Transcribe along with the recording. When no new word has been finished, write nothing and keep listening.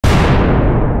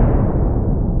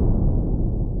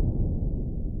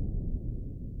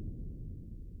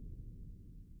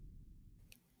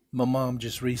My mom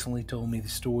just recently told me the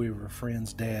story of her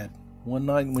friend's dad. One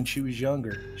night when she was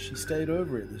younger, she stayed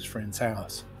over at this friend's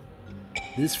house.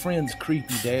 This friend's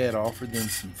creepy dad offered them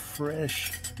some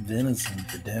fresh venison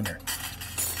for dinner.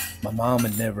 My mom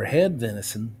had never had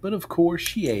venison, but of course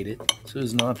she ate it so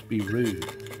as not to be rude.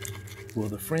 Well,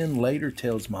 the friend later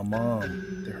tells my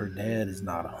mom that her dad is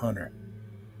not a hunter.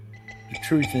 The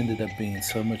truth ended up being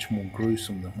so much more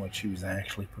gruesome than what she was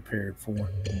actually prepared for.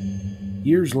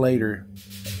 Years later,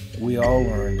 we all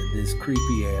learned that this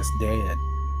creepy ass dad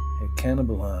had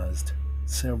cannibalized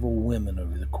several women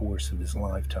over the course of his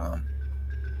lifetime.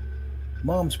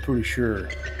 Mom's pretty sure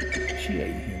she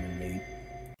ate human meat.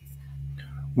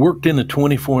 Worked in a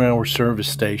 24-hour service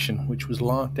station, which was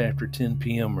locked after 10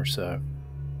 p.m. or so.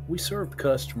 We served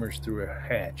customers through a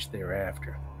hatch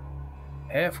thereafter.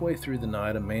 Halfway through the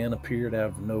night, a man appeared out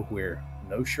of nowhere,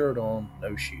 no shirt on,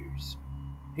 no shoes.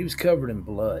 He was covered in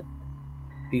blood.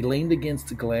 He leaned against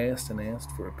the glass and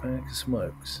asked for a pack of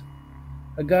smokes.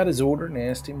 I got his order and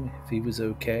asked him if he was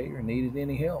okay or needed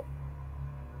any help.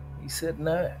 He said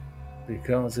no,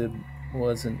 because it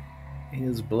wasn't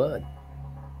his blood,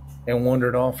 and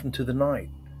wandered off into the night.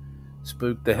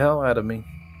 Spooked the hell out of me.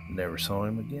 Never saw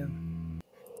him again.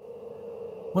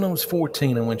 When I was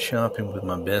 14, I went shopping with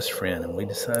my best friend, and we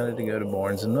decided to go to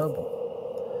Barnes &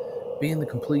 Noble. Being the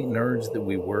complete nerds that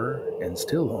we were, and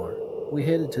still are, we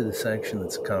headed to the section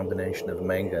that's a combination of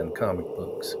manga and comic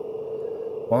books.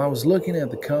 While I was looking at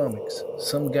the comics,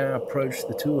 some guy approached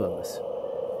the two of us.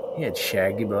 He had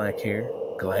shaggy black hair,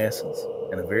 glasses,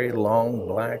 and a very long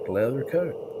black leather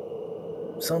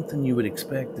coat. Something you would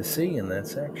expect to see in that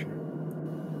section.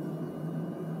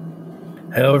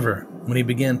 However, when he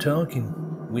began talking,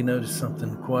 we noticed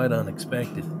something quite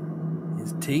unexpected.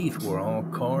 His teeth were all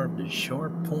carved as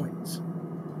sharp points.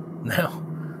 Now,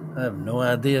 I have no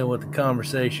idea what the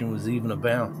conversation was even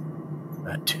about.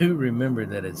 I do remember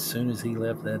that as soon as he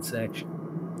left that section,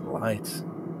 the lights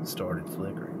started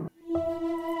flickering.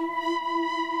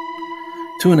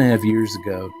 2.5 years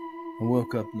ago, I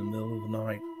woke up in the middle of the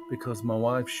night because my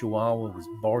wife's chihuahua was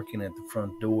barking at the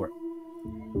front door.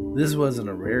 This wasn't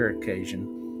a rare occasion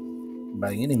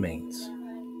by any means,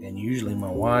 and usually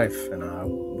my wife and I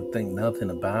would think nothing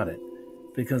about it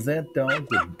because that dog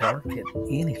would bark at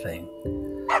anything,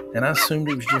 and I assumed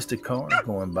it was just a car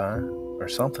going by or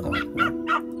something like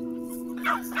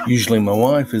that. Usually my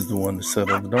wife is the one to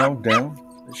settle the dog down,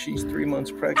 but she's 3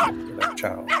 months pregnant with our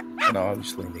child and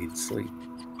obviously needs sleep.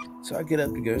 So I get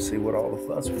up to go see what all the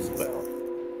fuss was about.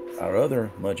 Our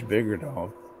other, much bigger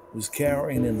dog was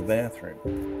cowering in the bathroom,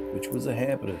 which was a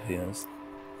habit of his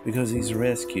because he's a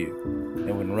rescue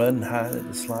and would run and hide at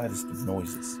the slightest of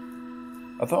noises.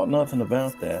 I thought nothing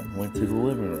about that and went to the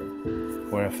living room,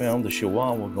 where I found the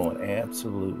chihuahua going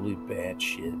absolutely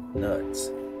batshit nuts.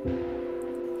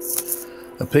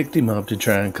 I picked him up to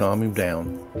try and calm him down,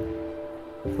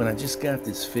 when I just got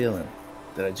this feeling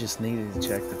that I just needed to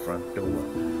check the front door.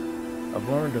 I've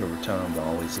learned over time to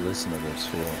always listen to those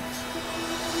feelings,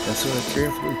 and so I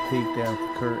carefully peeked out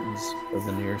the curtains of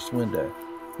the nearest window,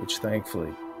 which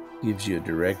thankfully gives you a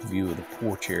direct view of the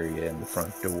porch area and the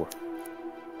front door.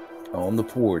 On the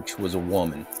porch was a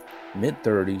woman,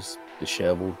 mid-30s,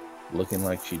 disheveled, looking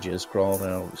like she just crawled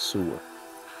out of a sewer.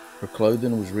 Her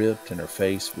clothing was ripped and her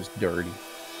face was dirty,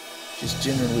 just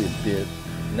generally a bit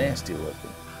nasty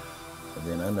looking. And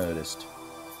then I noticed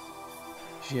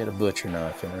she had a butcher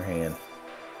knife in her hand,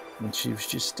 and she was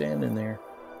just standing there,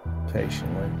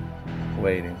 patiently,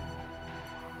 waiting.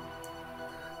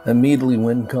 I immediately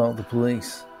went and called the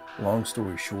police. Long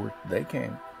story short, they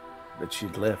came, but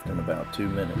she'd left in about 2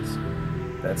 minutes.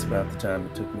 That's about the time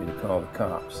it took me to call the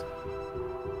cops.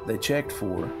 They checked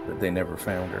for her, but they never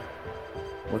found her.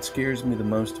 What scares me the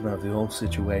most about the whole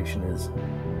situation is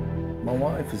my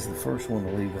wife is the first one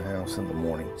to leave the house in the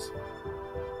mornings,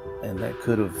 and that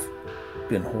could have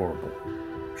been horrible.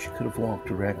 She could have walked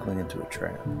directly into a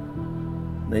trap.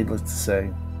 Needless to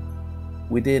say,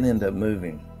 we did end up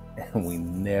moving, and we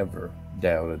never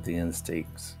doubted the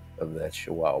instincts of that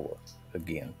chihuahua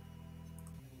again.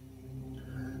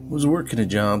 I was working a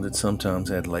job that sometimes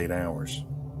had late hours,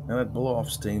 and I'd blow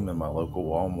off steam in my local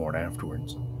Walmart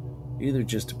afterwards, either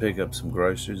just to pick up some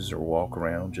groceries or walk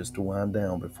around just to wind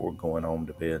down before going home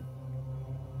to bed.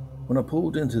 When I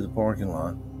pulled into the parking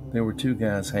lot, there were two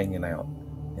guys hanging out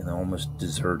in the almost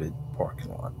deserted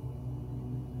parking lot.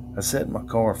 I sat in my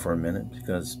car for a minute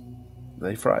because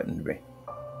they frightened me.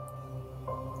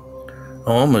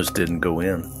 I almost didn't go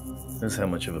in. That's how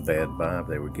much of a bad vibe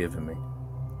they were giving me.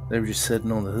 They were just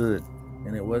sitting on the hood,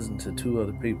 and it wasn't until 2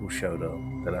 other people showed up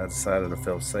that I decided I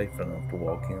felt safe enough to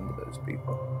walk in with those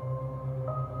people.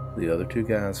 The other 2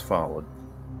 guys followed.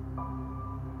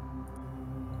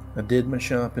 I did my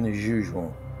shopping as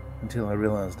usual until I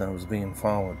realized I was being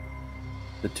followed.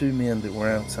 The two men that were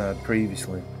outside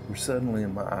previously were suddenly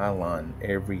in my eye line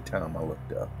every time I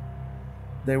looked up.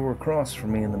 They were across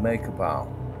from me in the makeup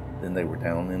aisle, then they were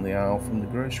down in the aisle from the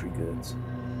grocery goods.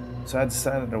 So I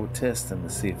decided I would test them to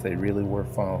see if they really were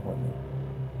following me.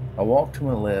 I walked to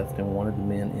my left and one of the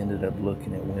men ended up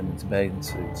looking at women's bathing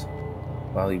suits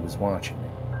while he was watching me.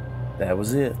 That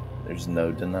was it. There's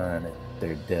no denying it.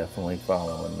 They're definitely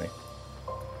following me.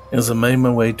 As I made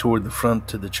my way toward the front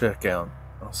to the checkout,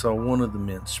 I saw one of the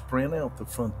men sprint out the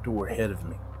front door ahead of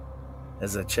me.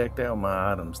 As I checked out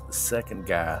my items, the second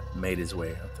guy made his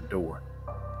way out the door.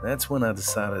 That's when I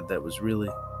decided that was really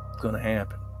going to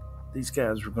happen. These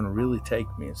guys were going to really take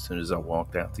me as soon as I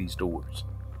walked out these doors.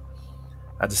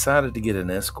 I decided to get an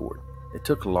escort. It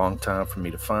took a long time for me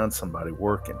to find somebody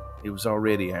working. It was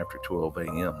already after 12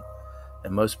 a.m.,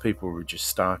 and most people were just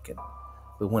stocking.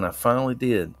 But when I finally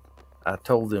did, I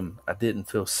told them I didn't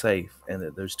feel safe and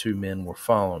that those two men were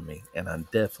following me, and I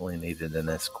definitely needed an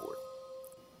escort.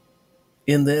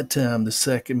 In that time, the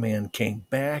second man came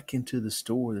back into the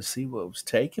store to see what was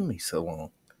taking me so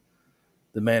long.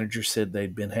 The manager said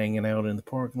they'd been hanging out in the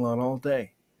parking lot all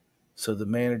day, so the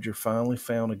manager finally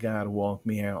found a guy to walk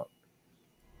me out.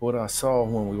 What I saw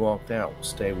when we walked out will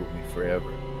stay with me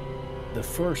forever. The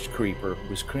first creeper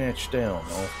was crouched down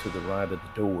off to the right of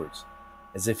the doors,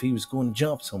 as if he was going to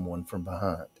jump someone from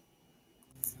behind.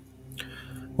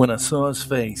 When I saw his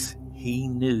face, he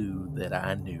knew that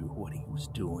I knew what he was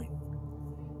doing.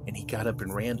 And he got up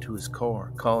and ran to his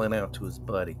car, calling out to his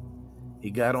buddy. He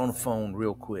got on the phone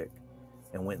real quick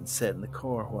and went and sat in the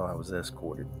car while I was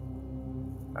escorted.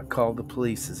 I called the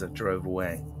police as I drove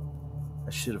away. I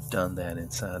should have done that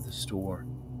inside the store.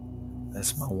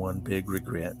 That's my one big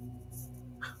regret.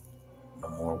 No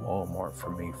more Walmart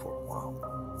for me for a while.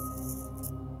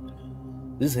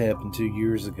 This happened 2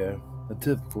 years ago. A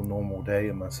typical normal day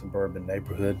in my suburban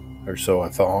neighborhood, or so I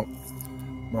thought.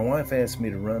 My wife asked me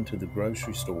to run to the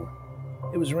grocery store.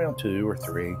 It was around 2 or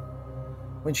 3.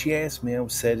 When she asked me, I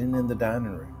was sitting in the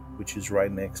dining room, which is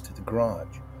right next to the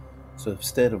garage. So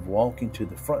instead of walking to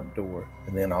the front door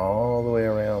and then all the way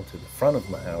around to the front of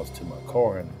my house to my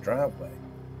car in the driveway,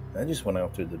 I just went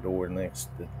out through the door next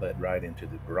that led right into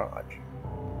the garage.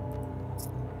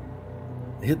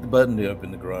 I hit the button to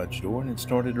open the garage door and it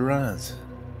started to rise.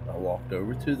 I walked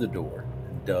over to the door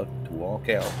and ducked to walk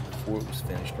out before it was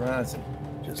finished rising,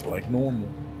 just like normal.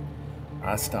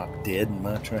 I stopped dead in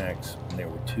my tracks when there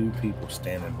were two people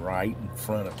standing right in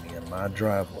front of me in my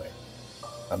driveway,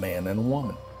 a man and a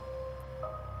woman.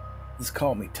 This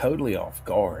caught me totally off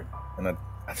guard, and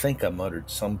I think I muttered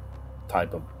some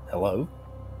type of hello,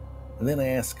 and then I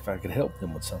asked if I could help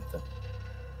them with something.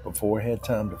 Before I had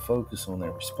time to focus on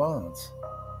their response,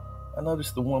 I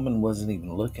noticed the woman wasn't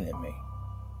even looking at me,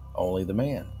 only the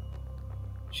man.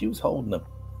 She was holding a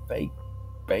fake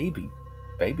baby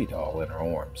doll in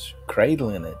her arms,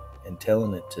 cradling it and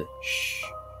telling it to shh.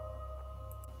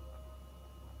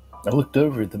 I looked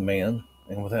over at the man,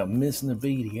 and without missing a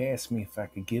beat, he asked me if I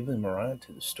could give him a ride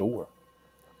to the store.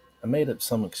 I made up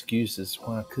some excuses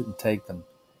why I couldn't take them,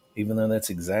 even though that's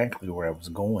exactly where I was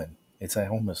going. It's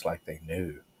almost like they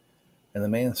knew. And the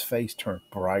man's face turned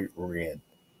bright red.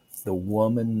 The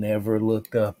woman never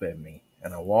looked up at me,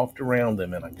 and I walked around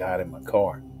them and I got in my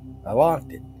car. I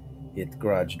locked it, hit the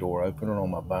garage door opener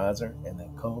on my visor, and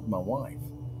then called my wife.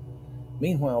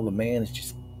 Meanwhile, the man is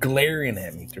just glaring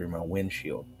at me through my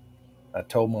windshield. I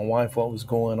told my wife what was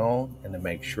going on and to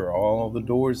make sure all the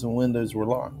doors and windows were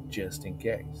locked, just in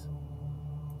case.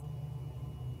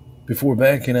 Before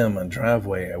backing out of my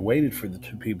driveway, I waited for the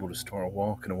two people to start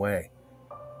walking away,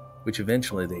 which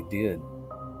eventually they did.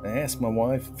 I asked my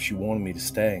wife if she wanted me to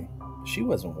stay. She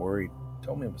wasn't worried,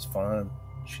 told me it was fine.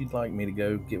 She'd like me to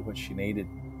go get what she needed.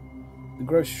 The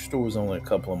grocery store was only a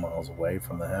couple of miles away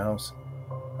from the house.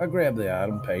 I grabbed the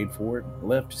item, paid for it, and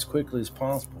left as quickly as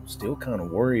possible, still kind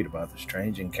of worried about the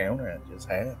strange encounter I just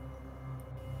had.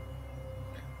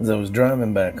 As I was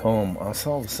driving back home, I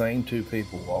saw the same two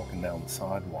people walking down the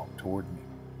sidewalk toward me.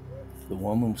 The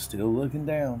woman was still looking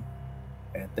down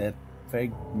at that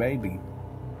fake baby,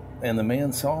 and the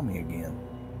man saw me again.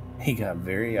 He got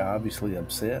very obviously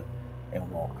upset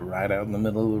and walked right out in the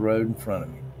middle of the road in front of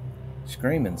me,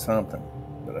 screaming something,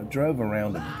 but I drove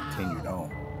around him and continued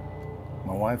on.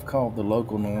 My wife called the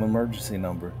local non-emergency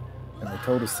number, and they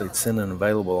told us they'd send an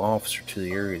available officer to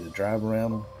the area to drive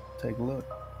around and take a look.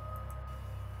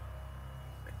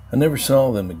 I never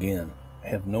saw them again. I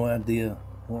have no idea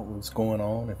what was going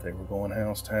on, if they were going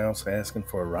house to house asking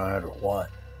for a ride or what.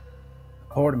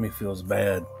 Part of me feels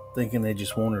bad, thinking they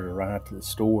just wanted a ride to the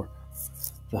store.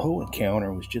 The whole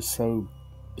encounter was just so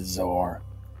bizarre.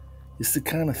 It's the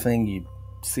kind of thing you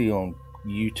see on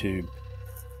YouTube,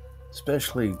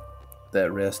 especially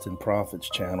that Rest in Profits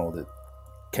channel that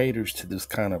caters to this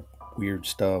kind of weird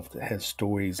stuff, that has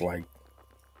stories like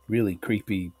really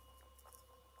creepy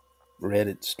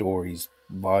Reddit stories,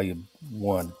 volume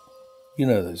 1. You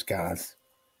know those guys.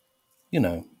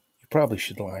 You probably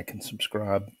should like and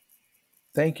subscribe.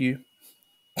 Thank you.